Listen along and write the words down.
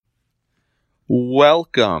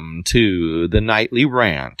Welcome to the Nightly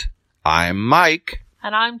Rant. I'm Mike.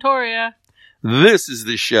 And I'm Toria. This is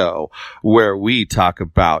the show where we talk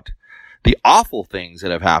about the awful things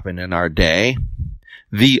that have happened in our day,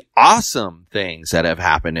 the awesome things that have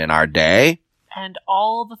happened in our day, and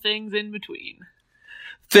all the things in between.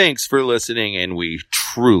 Thanks for listening, and we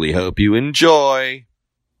truly hope you enjoy.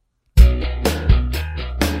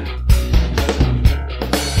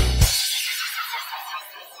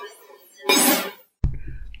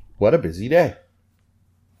 What a busy day.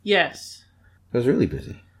 Yes. It was really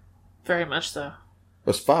busy. Very much so. It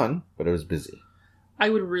was fun, but it was busy.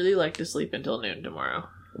 I would really like to sleep until noon tomorrow.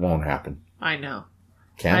 It won't happen. I know.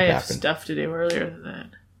 Can't I happen. have stuff to do earlier than that.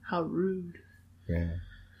 How rude. Yeah.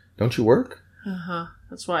 Don't you work? Uh-huh.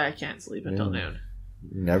 That's why I can't sleep until noon.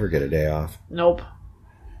 You never get a day off. Nope.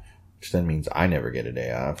 Which then means I never get a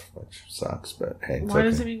day off, which sucks, but hey, it's Why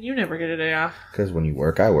does it mean you never get a day off? Because when you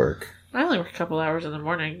work, I work. I only work a couple hours in the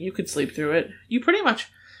morning. You could sleep through it.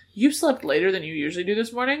 You slept later than you usually do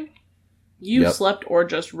this morning. You slept or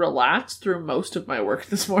just relaxed through most of my work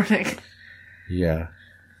this morning. Yeah,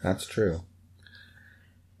 that's true.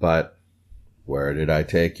 But where did I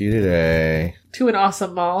take you today? To an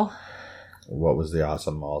awesome mall. What was the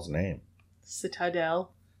awesome mall's name?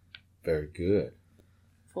 Citadel. Very good.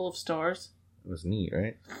 Full of stores. It was neat,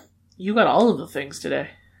 right? You got all of the things today.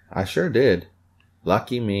 I sure did.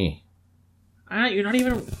 Lucky me. You're not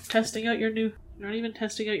even testing out your new. You're not even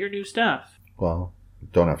testing out your new stuff. Well,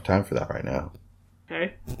 don't have time for that right now.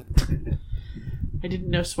 Okay. I didn't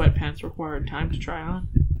know sweatpants required time to try on.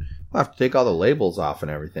 I'll have to take all the labels off and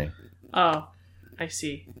everything. Oh, I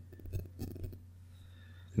see.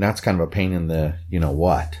 And that's kind of a pain in the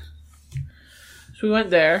you-know-what. So we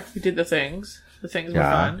went there. We did the things. The things were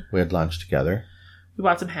fun. We had lunch together. We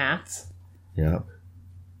bought some hats. Yep.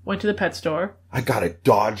 Went to the pet store. I got a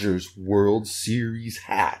Dodgers World Series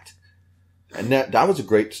hat. And that was a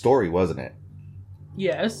great story, wasn't it?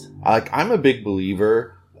 Yes. I'm a big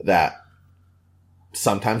believer that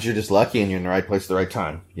sometimes you're just lucky and you're in the right place at the right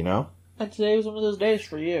time, you know? And today was one of those days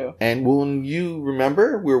for you. And when you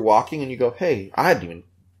remember, we were walking and you go, hey,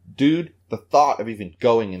 the thought of even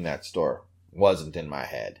going in that store wasn't in my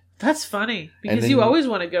head. That's funny. Because you always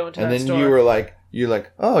want to go into that store. And then you're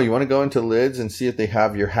like, oh, you want to go into Lids and see if they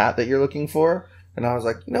have your hat that you're looking for? And I was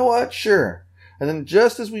like, you know what? Sure. And then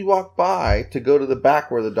just as we walk by to go to the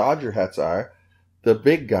back where the Dodger hats are, the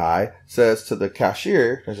big guy says to the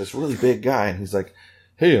cashier, there's this really big guy, and he's like,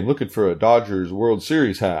 hey, I'm looking for a Dodgers World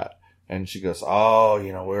Series hat. And she goes, oh,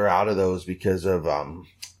 we're out of those because of,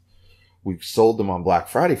 we sold them on Black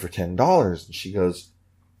Friday for $10. And she goes,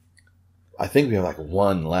 I think we have like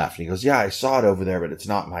one left. And he goes, yeah, I saw it over there, but it's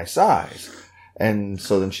not my size. And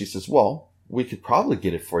so then she says, well, we could probably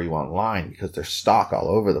get it for you online because there's stock all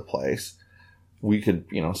over the place. We could,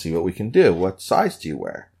 see what we can do. What size do you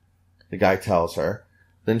wear? The guy tells her.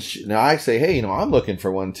 Now I say, hey, I'm looking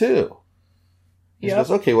for one too. He goes,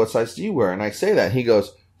 okay, what size do you wear? And I say that. And he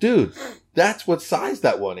goes, dude, that's what size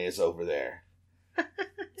that one is over there.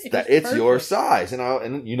 It's your size.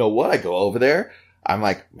 And you know what? I go over there. I'm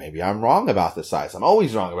like, maybe I'm wrong about the size. I'm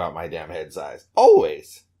always wrong about my damn head size.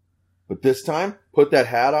 Always. But this time, put that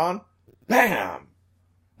hat on. Bam!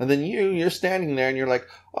 And then you're standing there and you're like,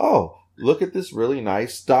 oh, look at this really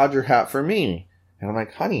nice Dodger hat for me. And I'm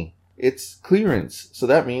like, honey, it's clearance. So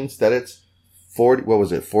that means that it's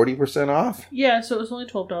 40% off? Yeah, so it was only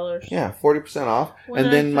 $12. Yeah, 40% off.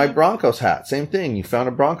 And then my Broncos hat, same thing. You found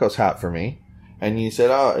a Broncos hat for me. And you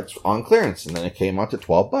said, oh, it's on clearance. And then it came out to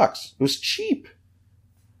 $12. It was cheap.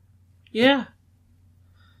 Yeah.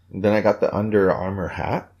 And then I got the Under Armour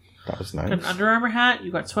hat. That was nice. An Under Armour hat.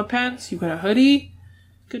 You got sweatpants. You got a hoodie.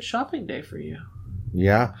 Good shopping day for you.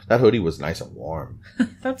 Yeah, that hoodie was nice and warm.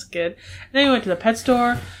 That's good. And then we went to the pet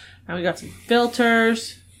store. And we got some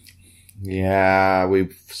filters. Yeah,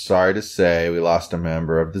 sorry to say, we lost a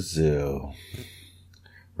member of the zoo.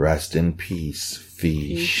 Rest in peace,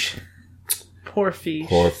 Fish. Poor Fish.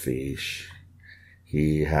 Poor Fish.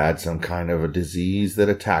 He had some kind of a disease that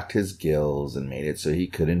attacked his gills and made it so he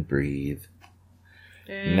couldn't breathe.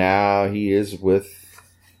 Now he is with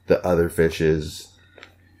the other fishes.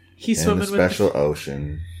 He's swimming in the special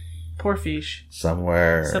ocean. Poor Fish.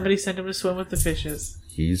 Somewhere. Somebody sent him to swim with the fishes.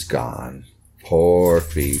 He's gone. Poor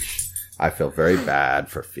Fish. I feel very bad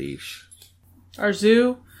for Fish. Our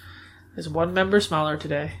zoo is one member smaller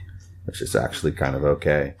today. Which is actually kind of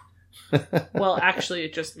okay. Well, actually,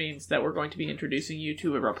 it just means that we're going to be introducing you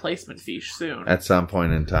to a replacement Fish soon. At some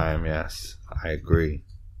point in time, yes. I agree.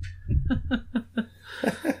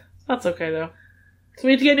 That's okay, though. So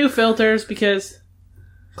we need to get new filters because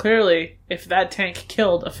clearly, if that tank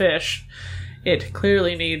killed a fish, it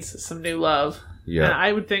clearly needs some new love. Yeah. And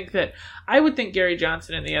I would think Gary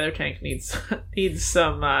Johnson in the other tank needs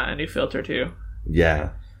some a new filter too. Yeah.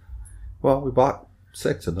 Well, we bought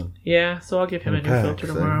 6 of them. Yeah, so I'll give him a new filter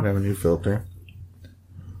tomorrow. We have a new filter.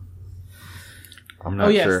 I'm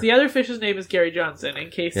not sure. Oh, sure. The other fish's name is Gary Johnson,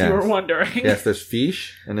 in case you were wondering. Yes, there's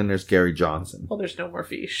Fish, and then there's Gary Johnson. Well, there's no more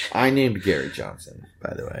Fish. I named Gary Johnson,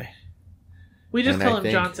 by the way. We just call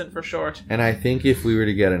him Johnson for short. And I think if we were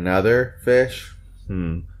to get another fish,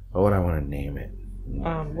 what would I want to name it?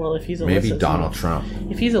 Well, if he's Alyssa's... Maybe Donald Trump.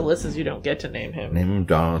 If he's Alyssa's, you don't get to name him. Name him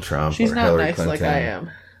Donald Trump. She's or not Hillary nice Clinton. like I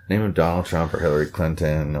am. Name him Donald Trump or Hillary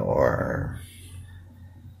Clinton or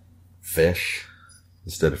Fish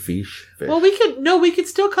instead of Fish. Well, we could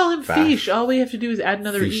still call him Fish. All we have to do is add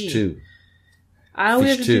another Fish E. 2. All we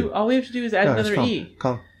have to do is add another E.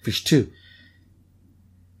 Call him Fish 2.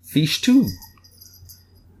 Fish 2.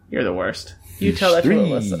 You're the worst. You tell that to 3,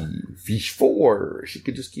 Alyssa. Fish 4. She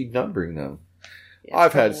could just keep numbering them. Yeah,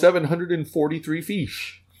 I've had 743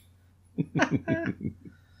 fish. And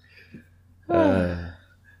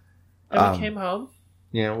we came home.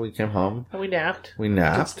 Yeah, we came home. And we napped.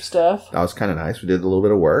 Did some stuff. That was kind of nice. We did a little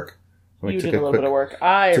bit of work. You did a little bit of work.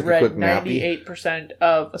 I read 98%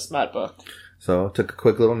 of a smut book. So, took a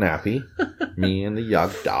quick little nappy. Me and the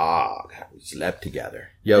young dog. We slept together.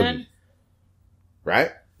 Yogi.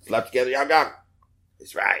 Right? Slept together, young dog.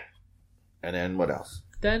 That's right. And then what else?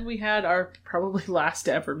 Then we had our probably last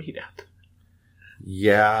ever meetup.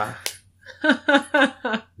 Yeah.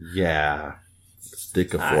 Yeah.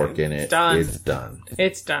 Stick a fork in it. Done. It's done.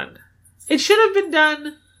 It's done. It should have been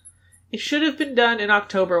done. It should have been done in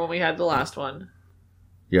October when we had the last one.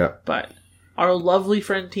 Yep. But our lovely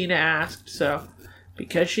friend Tina asked, so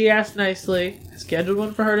because she asked nicely, I scheduled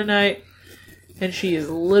one for her tonight, and she is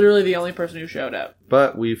literally the only person who showed up.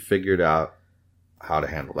 But we've figured out how to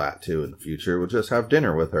handle that too in the future. We'll just have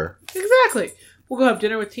dinner with her. Exactly. We'll go have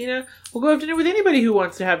dinner with Tina. We'll go have dinner with anybody who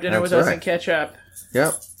wants to have dinner with us and catch up.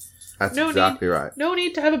 Yep. That's exactly right. No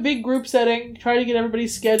need to have a big group setting. Try to get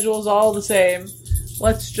everybody's schedules all the same.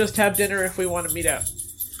 Let's just have dinner if we want to meet up.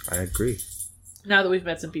 I agree. Now that we've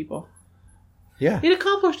met some people. Yeah. It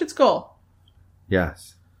accomplished its goal.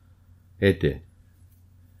 Yes. It did.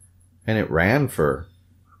 And it ran for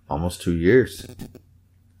almost 2 years.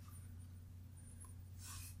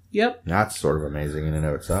 Yep. That's sort of amazing in and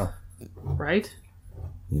of itself. Right?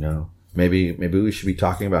 You know, maybe we should be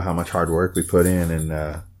talking about how much hard work we put in and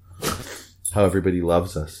how everybody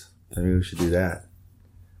loves us. Maybe we should do that.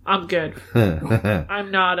 I'm good.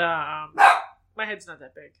 I'm not, my head's not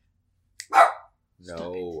that big.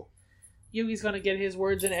 No. Yugi's gonna get his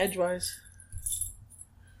words in edgewise.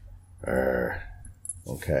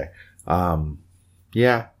 Okay.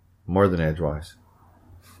 Yeah, more than edgewise.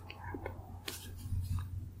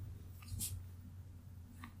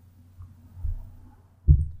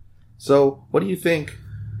 So, what do you think?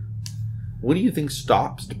 What do you think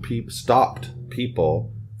stopped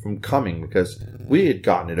people from coming? Because we had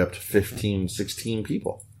gotten it up to 15, 16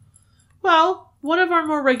 people. Well, one of our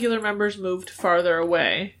more regular members moved farther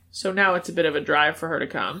away, so now it's a bit of a drive for her to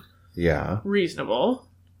come. Yeah. Reasonable.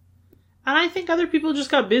 And I think other people just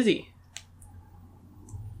got busy.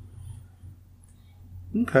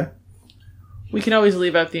 Okay. We can always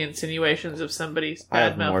leave out the insinuations of somebody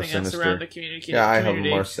bad-mouthing us around the community. Yeah, I have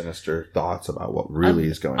more sinister thoughts about what really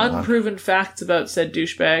is going on. Unproven facts about said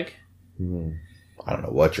douchebag. I don't know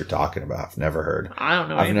what you're talking about. I've never heard. I don't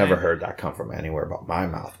know I've never heard that come from anywhere but my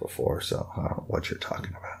mouth before, so I don't know what you're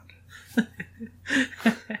talking about.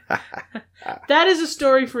 That is a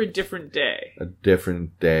story for a different day. A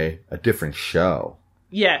different day. A different show.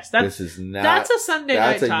 Yes, that's a Sunday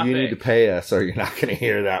night topic. You need to pay us, or you're not going to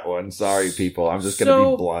hear that one. Sorry, people. I'm just going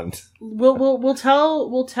to be blunt. We'll tell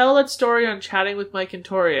that story on Chatting with Mike and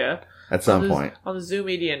Toria at some point on the Zoo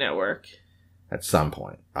Media Network. At some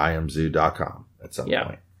point, IamZoo.com. At some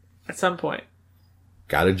point. At some point.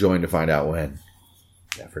 Got to join to find out when.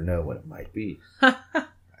 Never know when it might be. That's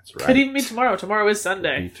right. Could even be tomorrow. Tomorrow is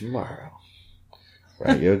Sunday. Could be tomorrow.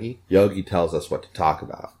 Right, Yogi? Yogi tells us what to talk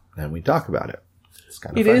about, and we talk about it. It's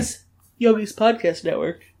kind of fun. It is Yogi's podcast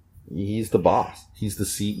network. He's the boss. He's the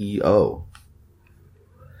CEO.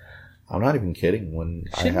 I'm not even kidding. When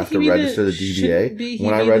I have to register the DBA,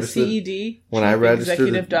 when I register the CED, when I register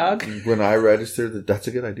executive dog, when I register that's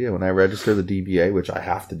a good idea. When I register the DBA, which I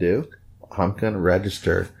have to do, I'm going to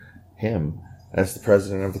register him as the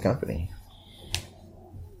president of the company.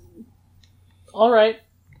 All right,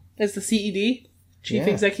 as the CED, chief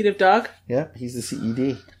executive dog. Yep, he's the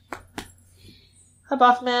CED. Hi,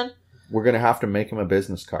 boss man. We're going to have to make him a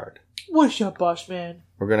business card. What's up, boss man?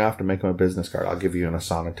 We're going to have to make him a business card. I'll give you an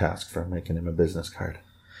Asana task for making him a business card.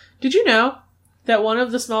 Did you know that one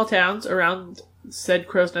of the small towns around said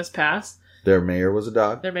Crow's Nest Pass, their mayor was a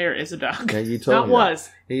dog? Their mayor is a dog. Yeah, you told me was.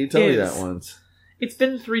 that. Yeah, you told me that once. It's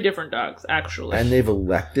been 3 different dogs, actually. And they've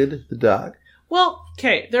elected the dog? Well,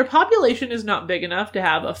 okay, their population is not big enough to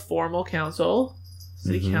have a formal council,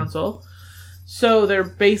 city council. So they're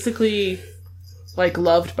basically, like,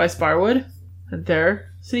 loved by Sparwood and their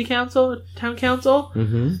city council, town council.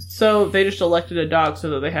 Mm-hmm. So they just elected a dog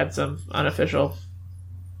so that they had some unofficial...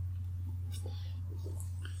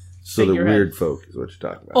 So the weird folk is what you're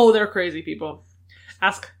talking about. Oh, they're crazy people.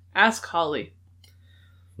 Ask Holly.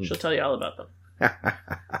 She'll tell you all about them.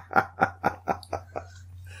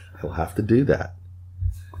 I'll have to do that.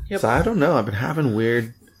 Yep. So I don't know. I've been having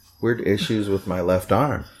weird issues with my left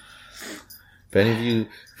arm. If any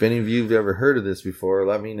of you have ever heard of this before,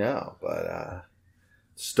 let me know. But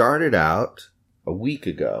started out a week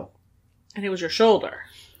ago. And it was your shoulder.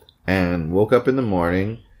 And woke up in the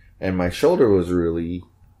morning, and my shoulder was really...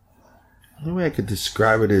 The only way I could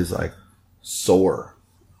describe it is like sore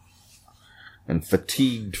and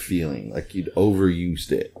fatigued feeling, like you'd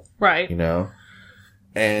overused it. Right. You know?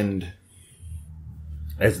 And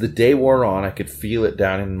as the day wore on, I could feel it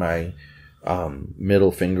down in my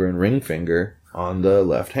middle finger and ring finger on the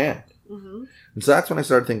left hand. Mm-hmm. And so that's when I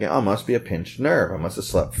started thinking, oh, it must be a pinched nerve. I must have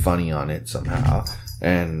slept funny on it somehow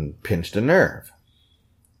and pinched a nerve.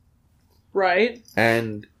 Right.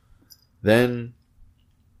 And then...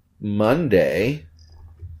 Monday,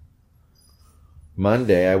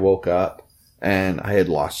 I woke up and I had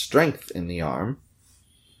lost strength in the arm.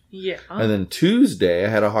 Yeah. And then Tuesday, I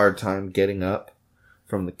had a hard time getting up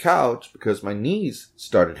from the couch because my knees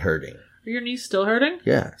started hurting. Are your knees still hurting?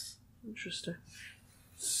 Yes. Interesting.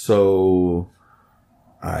 So,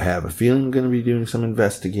 I have a feeling I'm going to be doing some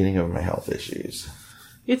investigating of my health issues.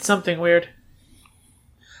 It's something weird.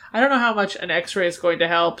 I don't know how much an x-ray is going to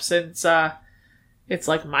help since, it's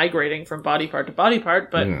like migrating from body part to body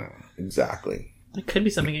part, but... Yeah, exactly. It could be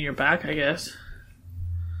something in your back, I guess.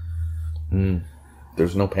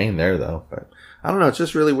 There's no pain there, though. But I don't know. It's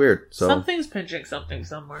just really weird. So something's pinching something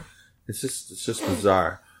somewhere. It's just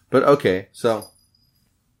bizarre. But okay, so...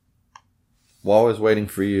 While I was waiting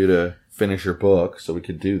for you to finish your book so we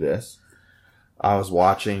could do this, I was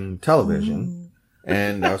watching television.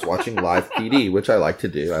 And I was watching Live PD, which I like to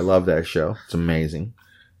do. I love that show. It's amazing.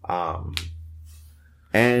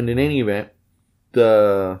 And in any event,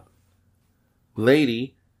 the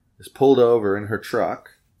lady is pulled over in her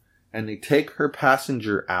truck, and they take her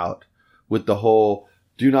passenger out with the whole,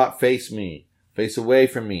 do not face me, face away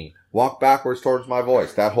from me, walk backwards towards my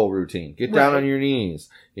voice, that whole routine. Get down on your knees,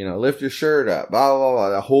 lift your shirt up, blah, blah, blah,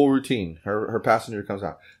 that whole routine. Her passenger comes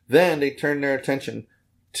out. Then they turn their attention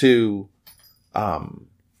to, the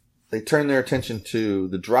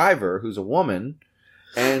driver, who's a woman,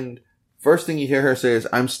 and first thing you hear her say is,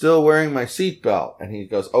 I'm still wearing my seatbelt. And he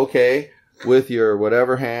goes, okay, with your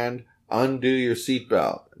whatever hand, undo your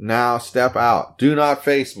seatbelt. Now step out. Do not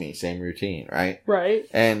face me. Same routine, right? Right.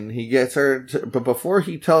 And he gets her, but before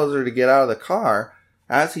he tells her to get out of the car,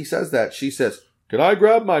 as he says that, she says, can I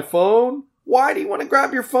grab my phone? Why do you want to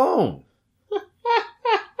grab your phone?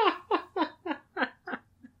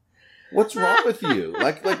 What's wrong with you?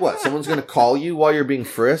 Like what? Someone's going to call you while you're being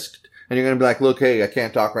frisked? And you're going to be like, look, hey, I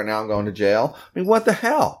can't talk right now. I'm going to jail. I mean, what the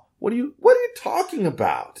hell? What are you talking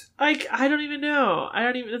about? I don't even know.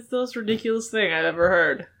 It's the most ridiculous thing I've ever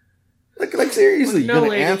heard. Like seriously, no,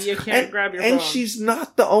 lady, answer, you can't grab your phone. And she's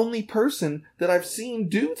not the only person that I've seen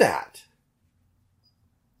do that.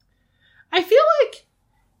 I feel like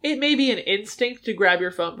it may be an instinct to grab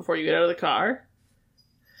your phone before you get out of the car.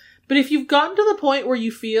 But if you've gotten to the point where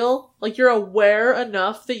you feel like you're aware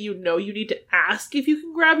enough that you know you need to ask if you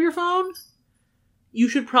can grab your phone, you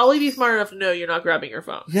should probably be smart enough to know you're not grabbing your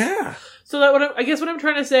phone. Yeah. So that I guess what I'm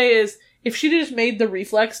trying to say is, if she just made the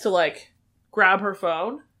reflex to, like, grab her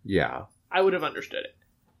phone, yeah, I would have understood it.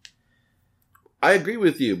 I agree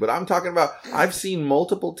with you, but I'm talking about, I've seen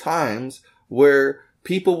multiple times where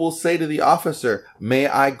people will say to the officer, may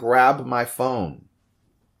I grab my phone?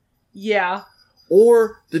 Yeah.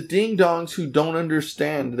 Or the ding-dongs who don't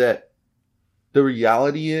understand that the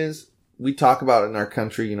reality is, we talk about in our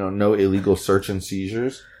country, no illegal search and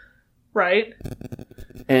seizures. Right.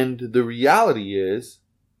 And the reality is,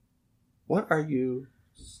 what are you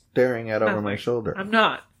staring at over my shoulder? I'm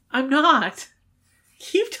not.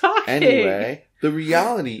 Keep talking. Anyway, the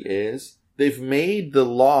reality is, they've made the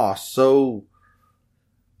law so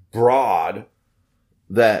broad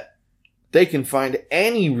that they can find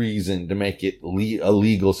any reason to make it a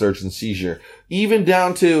legal search and seizure. Even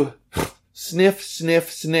down to sniff,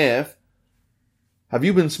 sniff, sniff. Have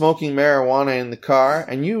you been smoking marijuana in the car?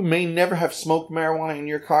 And you may never have smoked marijuana in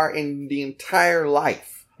your car in the entire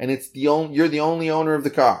life. And you're the only owner of the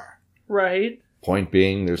car. Right. Point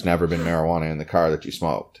being, there's never been marijuana in the car that you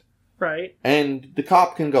smoked. Right. And the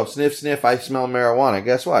cop can go, sniff, sniff, I smell marijuana.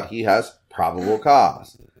 Guess what? He has probable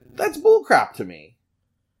cause. That's bullcrap to me.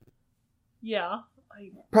 Yeah.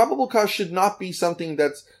 Probable cause should not be something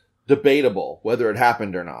that's debatable, whether it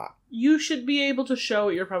happened or not. You should be able to show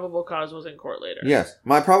what your probable cause was in court later. Yes.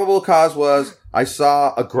 My probable cause was I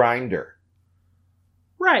saw a grinder.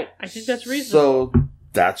 Right. I think that's reasonable. So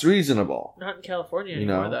that's reasonable. Not in California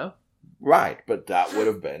anymore, though. Right. But that would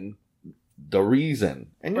have been the reason.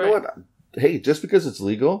 And you know Right. what? Hey, just because it's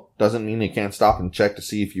legal doesn't mean you can't stop and check to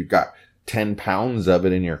see if you've got 10 pounds of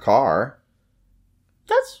it in your car.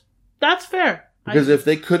 That's fair. Because if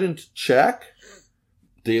they couldn't check,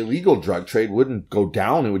 the illegal drug trade wouldn't go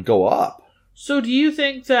down, it would go up. So do you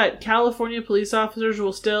think that California police officers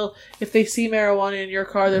will still, if they see marijuana in your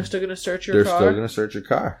car, they're still going to search your car? They're still going to search your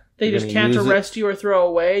car. They just can't arrest you or throw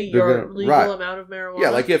away your legal amount of marijuana? Yeah,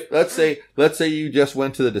 like if, let's say you just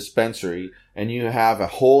went to the dispensary and you have a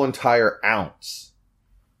whole entire ounce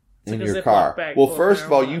in your car. Well, first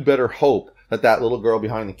of all, you better hope that little girl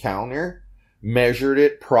behind the counter measured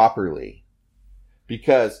it properly.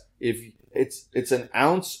 Because if it's an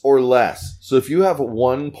ounce or less. So if you have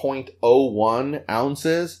 1.01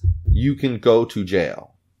 ounces, you can go to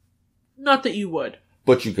jail. Not that you would.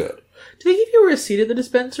 But you could. Do they give you a receipt at the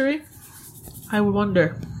dispensary? I would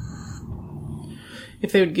wonder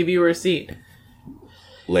if they would give you a receipt.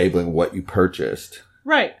 Labeling what you purchased.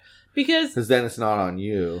 Right. Because then it's not on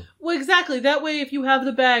you. Well, exactly. That way, if you have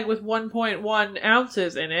the bag with 1.1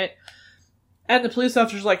 ounces in it, and the police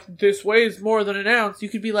officer's like, this weighs more than an ounce, you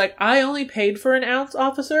could be like, I only paid for an ounce,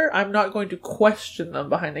 officer. I'm not going to question them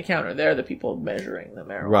behind the counter. They're the people measuring the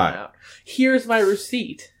marijuana out. Here's my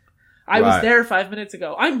receipt. I was there 5 minutes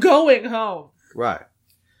ago. I'm going home. Right.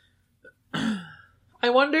 I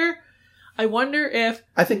wonder if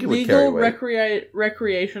I think it would legal carry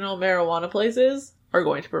recreational marijuana places are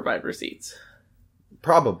going to provide receipts.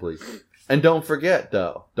 Probably. And don't forget,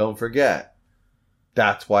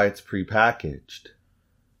 that's why it's prepackaged.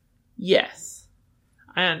 Yes.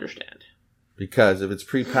 I understand. Because if it's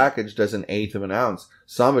prepackaged as an eighth of an ounce,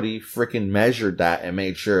 somebody freaking measured that and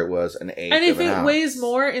made sure it was an eighth of an ounce. And if it weighs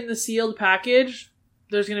more in the sealed package,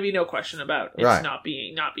 there's going to be no question about it not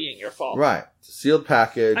being your fault. Right. It's a sealed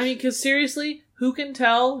package. I mean, because seriously, who can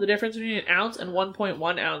tell the difference between an ounce and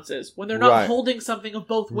 1.1 ounces when they're not holding something of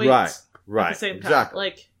both weights at the same time? Exactly.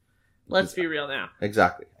 Like, let's be real now.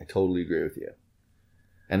 Exactly. I totally agree with you.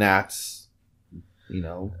 And that's,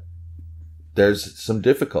 there's some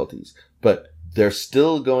difficulties. But they're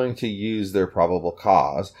still going to use their probable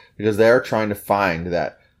cause because they're trying to find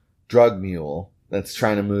that drug mule that's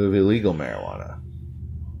trying to move illegal marijuana.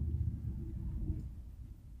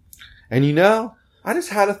 And I just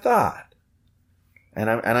had a thought. And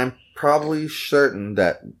I'm probably certain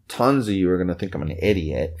that tons of you are going to think I'm an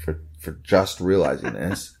idiot for just realizing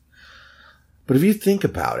this. But if you think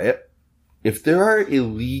about it, if there are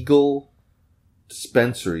illegal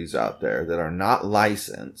dispensaries out there that are not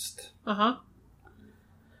licensed,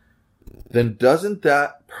 then doesn't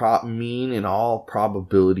that mean in all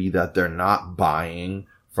probability that they're not buying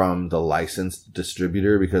from the licensed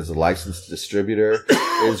distributor because the licensed distributor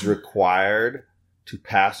is required to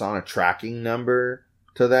pass on a tracking number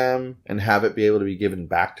to them and have it be able to be given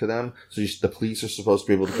back to them? So the police are supposed to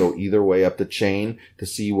be able to go either way up the chain to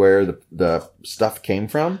see where the stuff came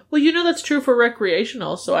from? Well, that's true for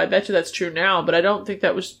recreational, so I bet you that's true now, but I don't think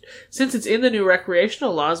that was... Since it's in the new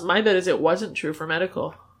recreational laws, my bet is it wasn't true for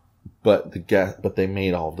medical. But they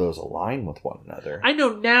made all of those align with one another. I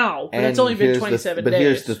know now, but it's only been 27 days. But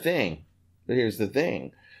here's the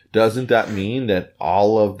thing. Doesn't that mean that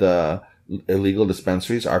all of the illegal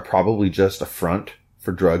dispensaries are probably just a front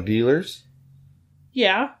for drug dealers?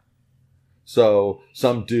 Yeah. So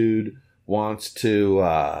some dude wants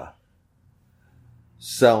to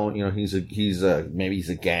sell, maybe he's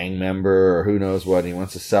a gang member or who knows what. He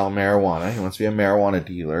wants to sell marijuana. He wants to be a marijuana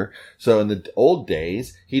dealer. So in the old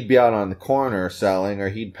days, he'd be out on the corner selling, or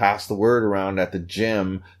he'd pass the word around at the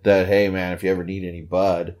gym that, hey man, if you ever need any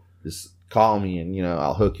bud, just call me and,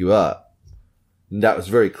 I'll hook you up. And that was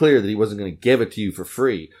very clear that he wasn't going to give it to you for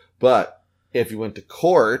free. But if he went to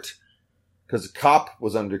court, because the cop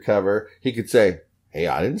was undercover, he could say, hey,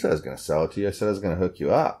 I didn't say I was going to sell it to you. I said I was going to hook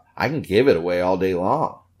you up. I can give it away all day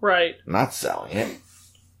long. Right. I'm not selling it.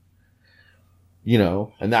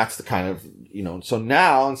 And that's the kind of, so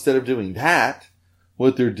now instead of doing that,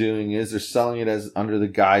 what they're doing is they're selling it as under the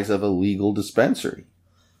guise of a legal dispensary.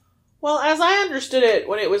 Well, as I understood it,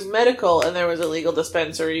 when it was medical and there was illegal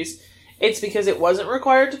dispensaries, it's because it wasn't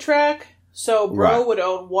required to track. So Bro would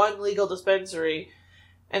own one legal dispensary,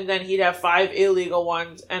 and then he'd have 5 illegal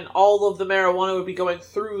ones, and all of the marijuana would be going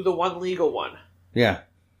through the one legal one. Yeah.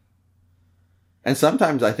 And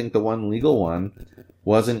sometimes I think the one legal one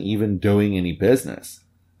wasn't even doing any business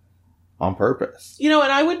on purpose. And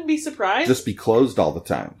I wouldn't be surprised. Just be closed all the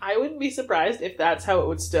time. I wouldn't be surprised if that's how it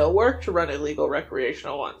would still work to run illegal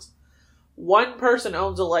recreational ones. One person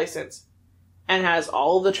owns a license and has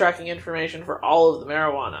all of the tracking information for all of the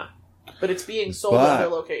marijuana, but it's being sold at other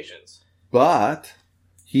locations. But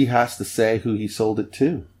he has to say who he sold it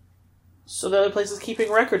to. So the other place is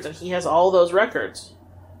keeping records, and he has all those records.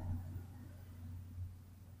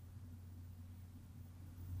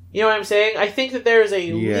 You know what I'm saying? I think that there is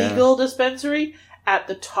a legal dispensary at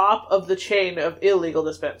the top of the chain of illegal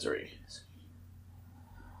dispensaries.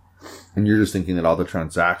 And you're just thinking that all the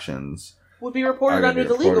transactions would be reported under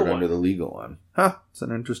the legal one. Huh, it's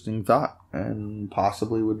an interesting thought, and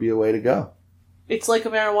possibly would be a way to go. It's like a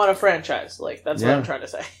marijuana franchise. That's what I'm trying to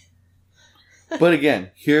say. But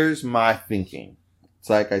again, here's my thinking. It's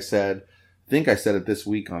like I said, I think I said it this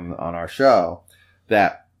week on our show,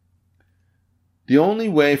 that the only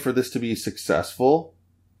way for this to be successful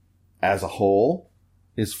as a whole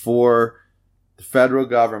is for the federal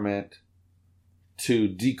government to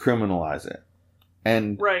decriminalize it.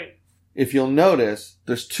 And if you'll notice,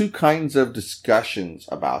 there's 2 kinds of discussions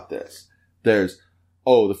about this. There's,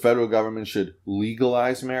 the federal government should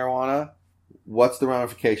legalize marijuana. What's the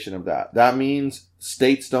ramification of that? That means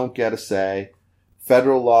states don't get a say.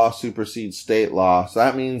 Federal law supersedes state law. So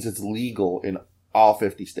that means it's legal in all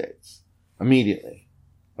 50 states immediately.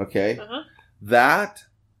 Okay? Uh-huh. That,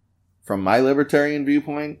 from my libertarian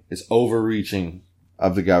viewpoint, is overreaching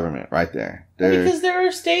of the government right there. Because there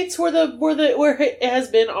are states where it has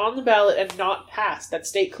been on the ballot and not passed. That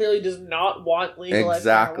state clearly does not want legalized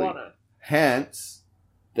marijuana. Hence,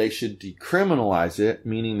 they should decriminalize it,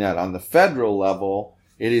 meaning that on the federal level,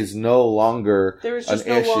 it is no longer an issue. There is just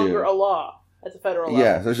no longer a law at the federal level.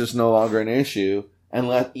 Yeah, there's just no longer an issue. And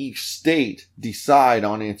let each state decide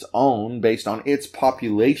on its own, based on its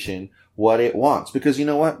population, what it wants. Because you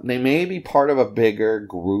know what? They may be part of a bigger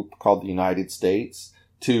group called the United States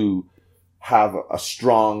to have a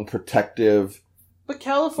strong, protective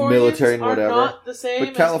military and whatever. Not the same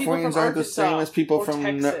but Californians aren't the same as people from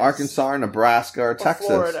Arkansas, Nebraska, or Texas.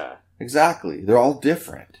 Florida. Exactly. They're all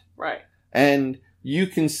different. Right. And you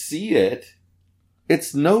can see it.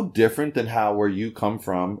 It's no different than how where you come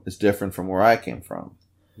from is different from where I came from,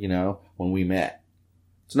 when we met.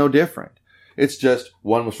 It's no different. It's just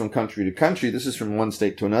one was from country to country. This is from one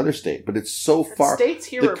state to another state. But it's so far. States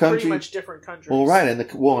here are pretty much different countries. Well, right. And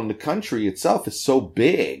the country itself is so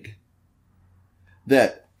big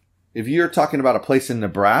that if you're talking about a place in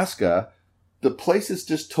Nebraska, the place is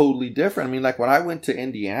just totally different. I mean, like when I went to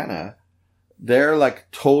Indiana, they're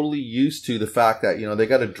totally used to the fact that, they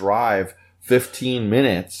got to drive 15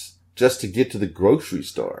 minutes just to get to the grocery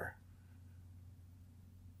store.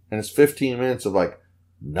 And it's 15 minutes of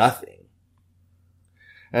nothing.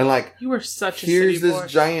 And you were such a here's city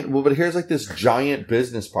this boy. but here's this giant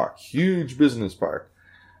business park, huge business park.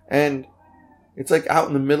 And it's out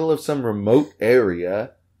in the middle of some remote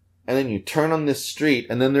area. And then you turn on this street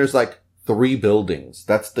and then there's 3 buildings.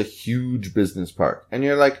 That's the huge business park. And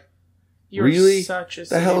you're really? Such a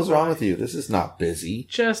the hell is boy. wrong with you? This is not busy.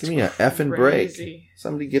 Just give me an effing break.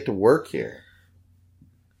 Somebody get to work here.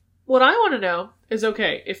 What I want to know is,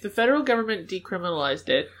 okay, if the federal government decriminalized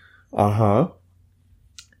it,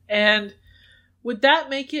 and would that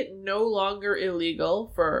make it no longer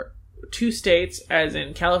illegal for 2 states, as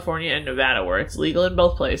in California and Nevada, where it's legal in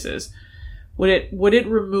both places? Would it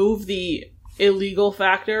remove the illegal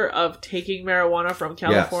factor of taking marijuana from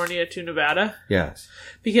California to Nevada? Yes.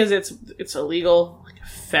 Because it's illegal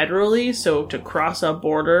federally, so to cross a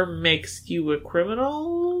border makes you a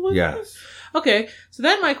criminal? Yes. Okay, so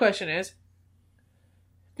then my question is,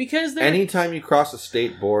 because anytime you cross a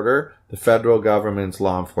state border, the federal government's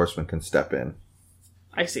law enforcement can step in.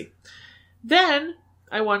 I see. Then,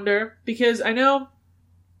 I wonder, because I know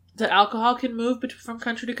that alcohol can move from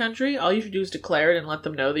country to country. All you should do is declare it and let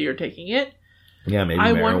them know that you're taking it. Yeah, maybe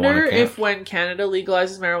I marijuana wonder can't. if when Canada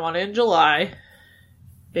legalizes marijuana in July,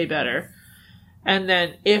 they better. And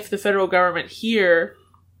then if the federal government here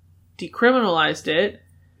decriminalized it,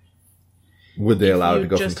 would they allow it to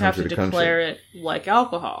go from just have country to to country? declare it like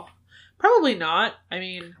alcohol? Probably not. I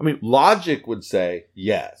mean, logic would say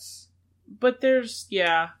yes. But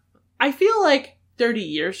I feel like 30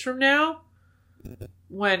 years from now,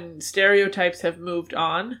 when stereotypes have moved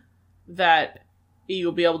on, that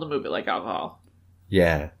you'll be able to move it like alcohol.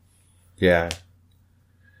 Yeah. Yeah.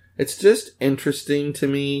 It's just interesting to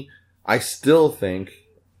me. I still think,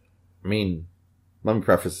 let me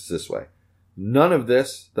preface this this way. None of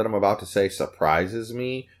this that I'm about to say surprises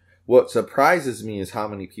me. What surprises me is how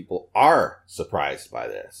many people are surprised by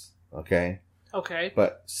this. Okay? Okay.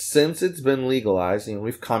 But since it's been legalized,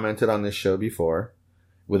 we've commented on this show before,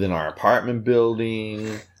 within our apartment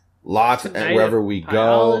building, lots, and wherever we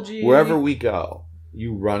go,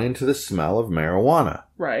 you run into the smell of marijuana.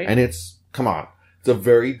 Right. And it's a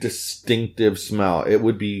very distinctive smell. It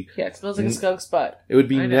would be... Yeah, it smells like a skunk's butt. It would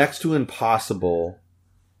be next to impossible.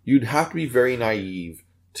 You'd have to be very naive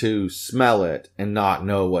to smell it and not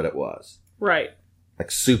know what it was. Right. Like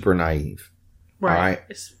super naive. Right. All right?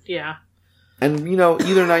 Yeah. And,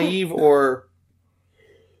 either naive or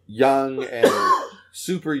young and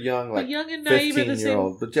super young, like young and naive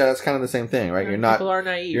 15-year-old. But yeah, that's kind of the same thing, right? People are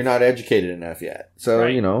naive. You're not educated enough yet. So,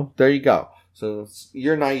 right. There you go. So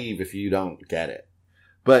you're naive if you don't get it.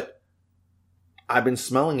 But I've been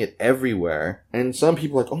smelling it everywhere. And some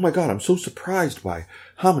people are like, oh my God, I'm so surprised by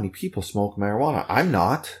how many people smoke marijuana. I'm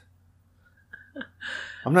not.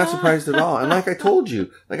 I'm not surprised at all. And like I told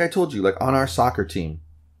you, like on our soccer team,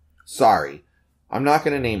 sorry, I'm not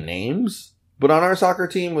going to name names, but on our soccer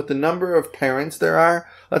team, with the number of parents there are,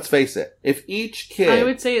 let's face it, if each kid... I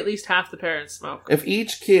would say at least half the parents smoke. If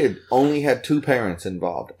each kid only had 2 parents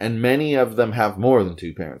involved, and many of them have more than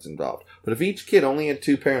 2 parents involved, but if each kid only had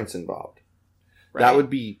 2 parents involved, right. That would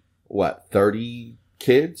be, 30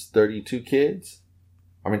 kids? 32 kids?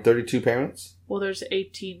 32 parents? Well, there's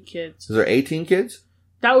 18 kids. Is there 18 kids?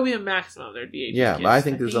 That would be a maximum. There'd be 18 kids. Yeah, but I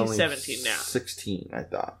think there's only 17 now. 16, I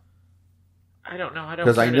thought. I don't know.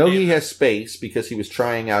 Because I know he has space because he was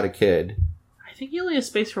trying out a kid. I think he only has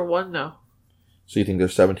space for 1, though. So you think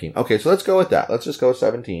there's 17. Okay, so let's go with that. Let's just go with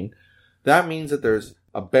 17. That means that there's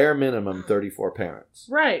a bare minimum 34 parents.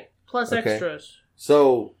 Right. Plus extras.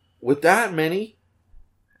 So with that many,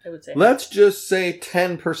 I would say let's just say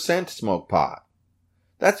 10% smoke pot.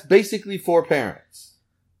 That's basically 4 parents.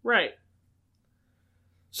 Right.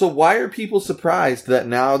 So why are people surprised that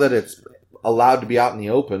now that it's allowed to be out in the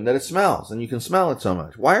open, that it smells and you can smell it so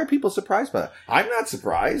much? Why are people surprised by that? I'm not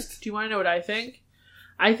surprised. Do you want to know what I think?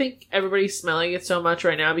 I think everybody's smelling it so much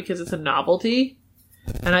right now because it's a novelty.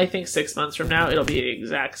 And I think 6 months from now, it'll be the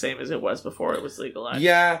exact same as it was before it was legalized.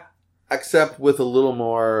 Yeah, except with a little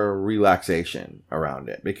more relaxation around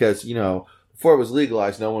it. Because, before it was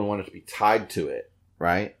legalized, no one wanted to be tied to it,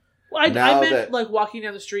 right? Well, I meant like walking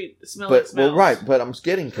down the street, smelling smells. Well, right, but I'm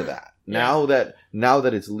getting to that. Now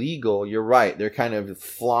that it's legal, you're right. They're kind of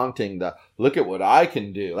flaunting the, look at what I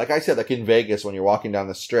can do. Like I said, like in Vegas when you're walking down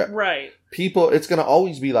the strip. Right. People, it's going to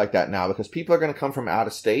always be like that now because people are going to come from out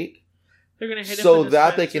of state. They're going to hit so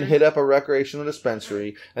that they can hit up a recreational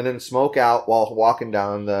dispensary and then smoke out while walking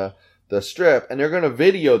down the strip. And they're going to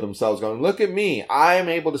video themselves going, look at me. I'm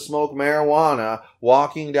able to smoke marijuana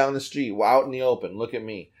walking down the street out in the open. Look at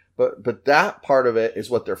me. But that part of it is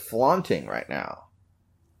what they're flaunting right now.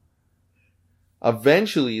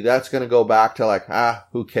 Eventually, that's going to go back to like,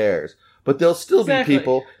 who cares? But there'll still be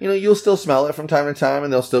people, you'll still smell it from time to time,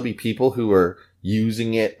 and there'll still be people who are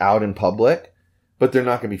using it out in public, but they're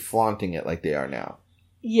not going to be flaunting it like they are now.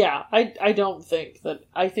 Yeah, I don't think that.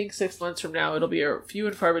 I think 6 months from now, it'll be a few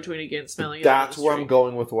and far between again smelling it. That's where I'm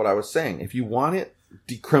going with what I was saying. If you want it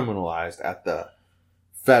decriminalized at the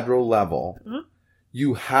federal level,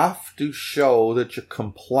 you have to show that you're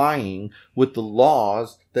complying with the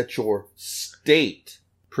laws that your state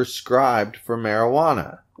prescribed for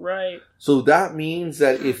marijuana. Right. So that means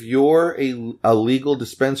that if you're a legal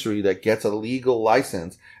dispensary that gets a legal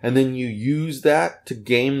license and then you use that to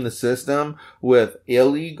game the system with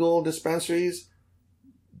illegal dispensaries,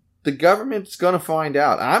 the government's going to find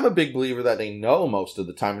out. I'm a big believer that they know most of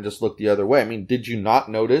the time and just look the other way. Did you not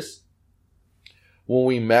notice when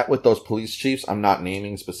we met with those police chiefs? I'm not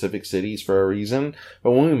naming specific cities for a reason,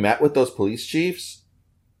 but when we met with those police chiefs,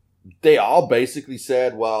 they all basically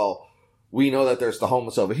said, well, we know that there's the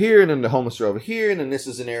homeless over here, and then the homeless are over here, and then this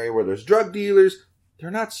is an area where there's drug dealers.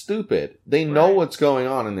 They're not stupid. They know what's going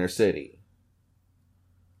on in their city.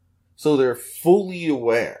 So they're fully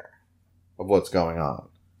aware of what's going on.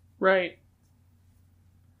 Right.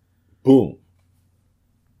 Boom.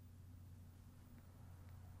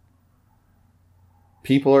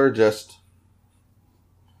 People are just,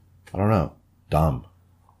 I don't know, dumb.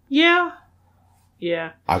 Yeah.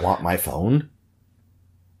 Yeah. I want my phone.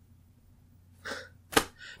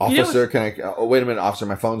 Officer, can I... Oh, wait a minute, officer,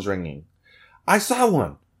 my phone's ringing. I saw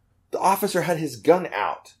one. The officer had his gun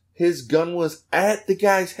out. His gun was at the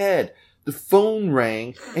guy's head. The phone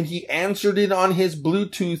rang, and he answered it on his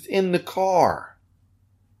Bluetooth in the car.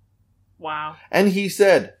 Wow. And he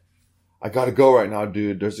said, I gotta go right now,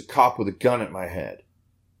 dude. There's a cop with a gun at my head.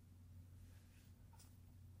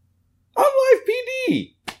 On live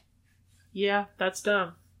PD. Yeah, that's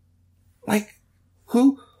dumb. Like,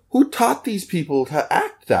 who taught these people to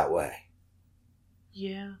act that way?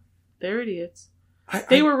 Yeah, they're idiots.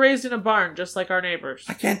 They were raised in a barn, just like our neighbors.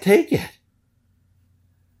 I can't take it.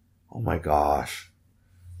 Oh my gosh.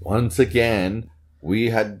 Once again, we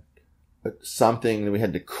had something that we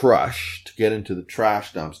had to crush to get into the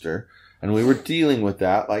trash dumpster, and we were dealing with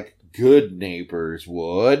that like good neighbors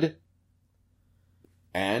would.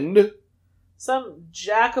 And some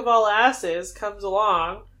jack of all asses comes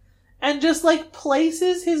along and just like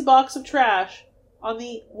places his box of trash on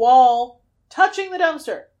the wall, touching the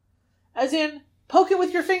dumpster. As in, poke it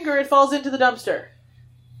with your finger, it falls into the dumpster.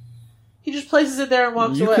 He just places it there and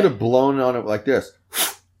walks away. You could have blown on it like this.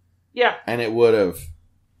 Yeah. And it would have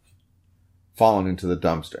fallen into the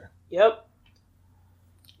dumpster. Yep.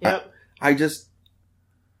 I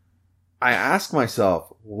ask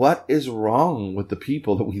myself, what is wrong with the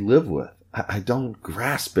people that we live with? I don't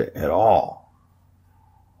grasp it at all.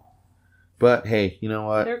 But hey, you know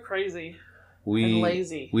what? They're crazy and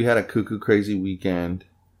lazy. We had a cuckoo crazy weekend.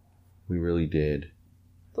 We really did.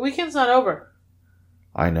 The weekend's not over.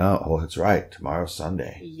 I know. Oh, that's right. Tomorrow's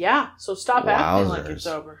Sunday. Yeah, so stop acting like it's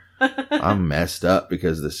over. I'm messed up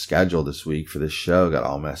because the schedule this week for this show got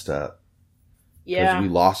all messed up. Yeah. Because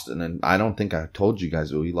we lost I don't think I told you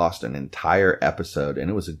guys, but we lost an entire episode, and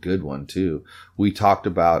it was a good one, too. We talked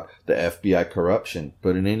about the FBI corruption,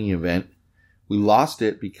 but in any event, we lost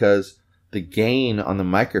it because the gain on the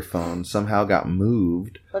microphone somehow got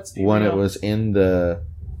moved when it was in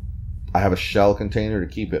I have a shell container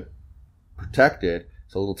to keep it protected.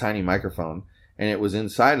 It's a little tiny microphone, and it was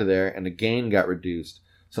inside of there, and the gain got reduced.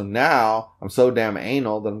 So now I'm so damn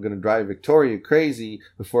anal that I'm going to drive Victoria crazy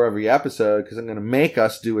before every episode because I'm going to make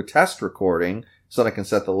us do a test recording so that I can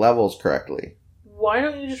set the levels correctly. Why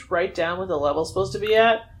don't you just write down what the level's supposed to be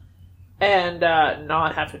at and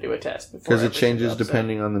not have to do a test? Because it changes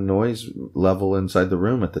depending on the noise level inside the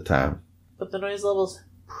room at the time. But the noise level's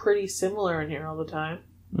pretty similar in here all the time.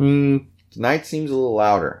 Tonight seems a little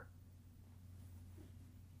louder.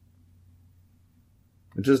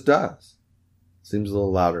 It just does. Seems a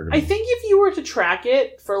little louder to me. I think if you were to track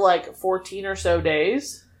it for like 14 or so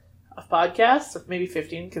days of podcasts, or maybe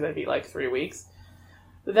 15, because that'd be like 3 weeks,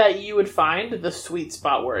 that you would find the sweet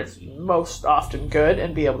spot where it's most often good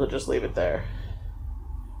and be able to just leave it there.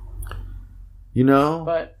 You know,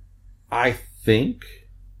 but I think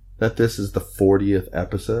that this is the 40th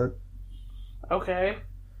episode. Okay.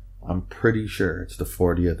 I'm pretty sure it's the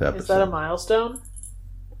 40th episode. Is that a milestone?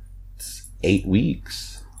 It's 8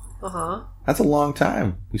 weeks. Uh-huh. That's a long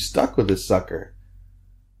time. We stuck with this sucker.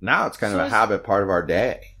 Now it's kind of a habit part of our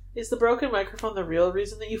day. Is the broken microphone the real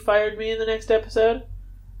reason that you fired me in the next episode?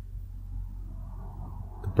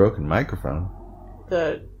 The broken microphone?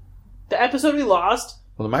 The episode we lost?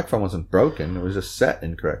 Well, the microphone wasn't broken. It was just set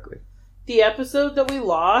incorrectly. The episode that we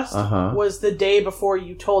lost was the day before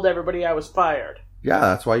you told everybody I was fired. Yeah,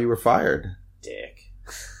 that's why you were fired. Dick.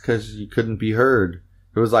 Because you couldn't be heard.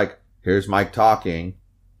 It was like, here's Mike talking.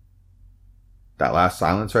 That last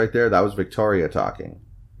silence right there, that was Victoria talking.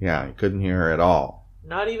 Yeah, you couldn't hear her at all.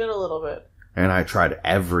 Not even a little bit. And I tried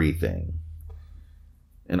everything.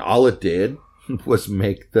 And all it did was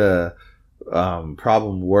make the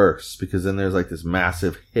problem worse. Because then there's like this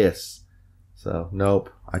massive hiss. So, nope.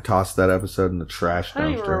 I tossed that episode in the trash dumpster. I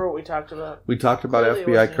don't even remember what we talked about. We talked about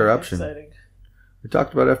FBI corruption. We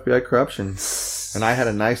talked about FBI corruption. And I had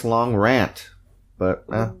a nice long rant. But,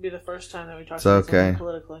 it wouldn't be the first time that we talked about something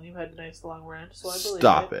political, and you had a nice long rant, so I believe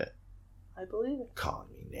Stop it. I believe it. Calling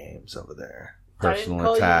me names over there.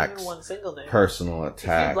 Personal attacks. I didn't call you even one single name. Personal attacks.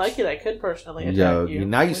 If you'd like it, I could personally attack you.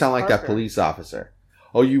 Now you sound like that police officer.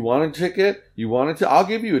 Oh, you want a ticket? You wanted to? I'll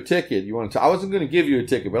give you a ticket. You want to? I wasn't going to give you a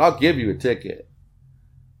ticket, but I'll give you a ticket.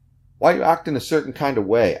 Why are you acting a certain kind of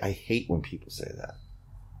way? I hate when people say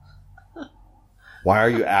that. Why are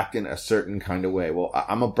you acting a certain kind of way? Well,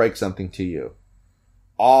 I'm going to break something to you.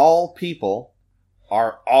 All people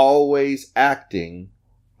are always acting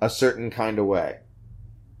a certain kind of way.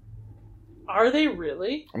 Are they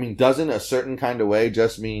really? I mean, doesn't a certain kind of way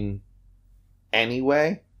just mean any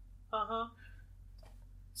way? Uh-huh.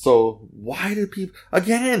 So why do people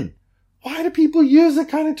use that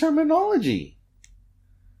kind of terminology?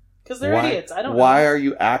 Because they're idiots. I don't know. Why are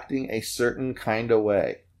you acting a certain kind of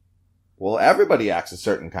way? Well, everybody acts a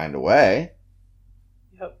certain kind of way.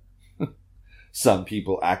 Some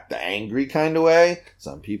people act the angry kind of way.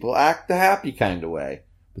 Some people act the happy kind of way.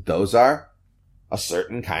 But those are a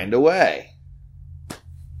certain kind of way.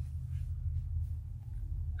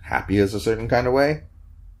 Happy is a certain kind of way.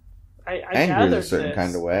 I Angry is a gathered certain this.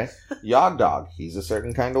 kind of way. Yog Dog, he's a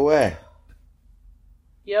certain kind of way.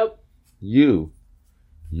 Yep.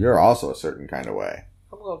 You're also a certain kind of way.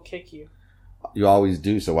 I'm gonna kick you. You always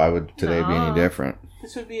do, so why would today be any No. different?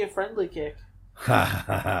 This would be a friendly kick.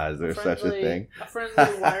 Is there such a thing? A friendly,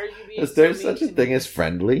 why are you being Is there so mean such a to thing me? as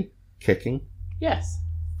friendly kicking? Yes.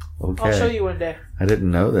 Okay. I'll show you one day. I didn't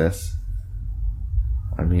know this.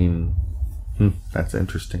 I mean, that's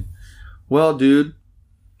interesting. Well, dude,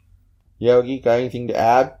 Yogi, got anything to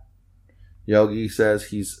add? Yogi says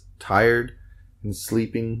he's tired and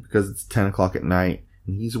sleeping because it's 10 o'clock at night.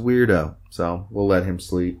 And he's a weirdo, so we'll let him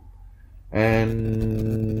sleep.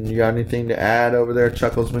 And you got anything to add over there,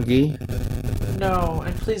 Chuckles McGee? No,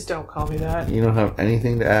 and please don't call me that. You don't have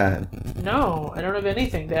anything to add? No, I don't have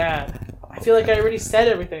anything to add. I feel like I already said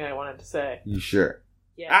everything I wanted to say. You sure?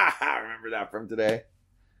 Yeah. I remember that from today.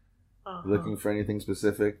 Uh-huh. Looking for anything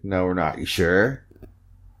specific? No, we're not. You sure?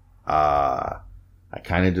 I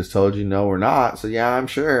kind of just told you no, we're not. So yeah, I'm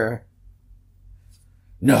sure.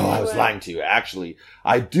 No, I was Anyway. lying to you. Actually,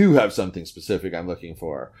 I do have something specific I'm looking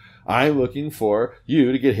for. I'm looking for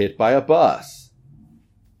you to get hit by a bus.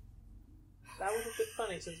 That would have been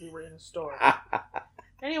funny since we were in a store.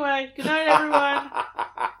 Anyway, good night, everyone.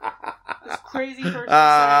 This crazy person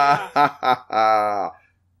signing off.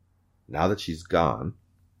 Now that she's gone,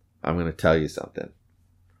 I'm going to tell you something.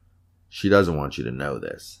 She doesn't want you to know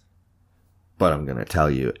this, but I'm going to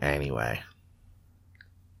tell you anyway.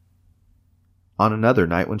 On another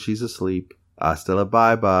night when she's asleep, hasta la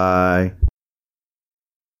bye-bye.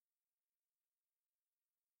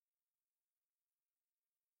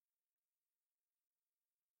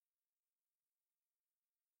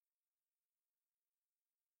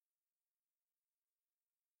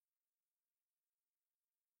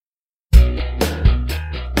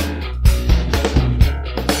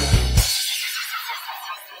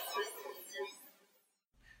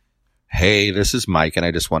 Hey, this is Mike, and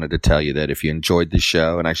I just wanted to tell you that if you enjoyed the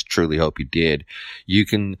show, and I truly hope you did, you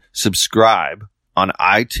can subscribe on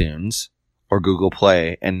iTunes or Google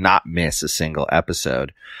Play and not miss a single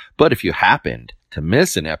episode. But if you happened to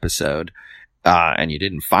miss an episode and you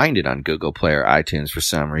didn't find it on Google Play or iTunes for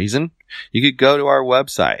some reason, you could go to our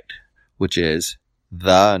website, which is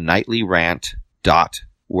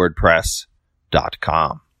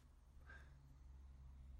thenightly.rant.wordpress.com.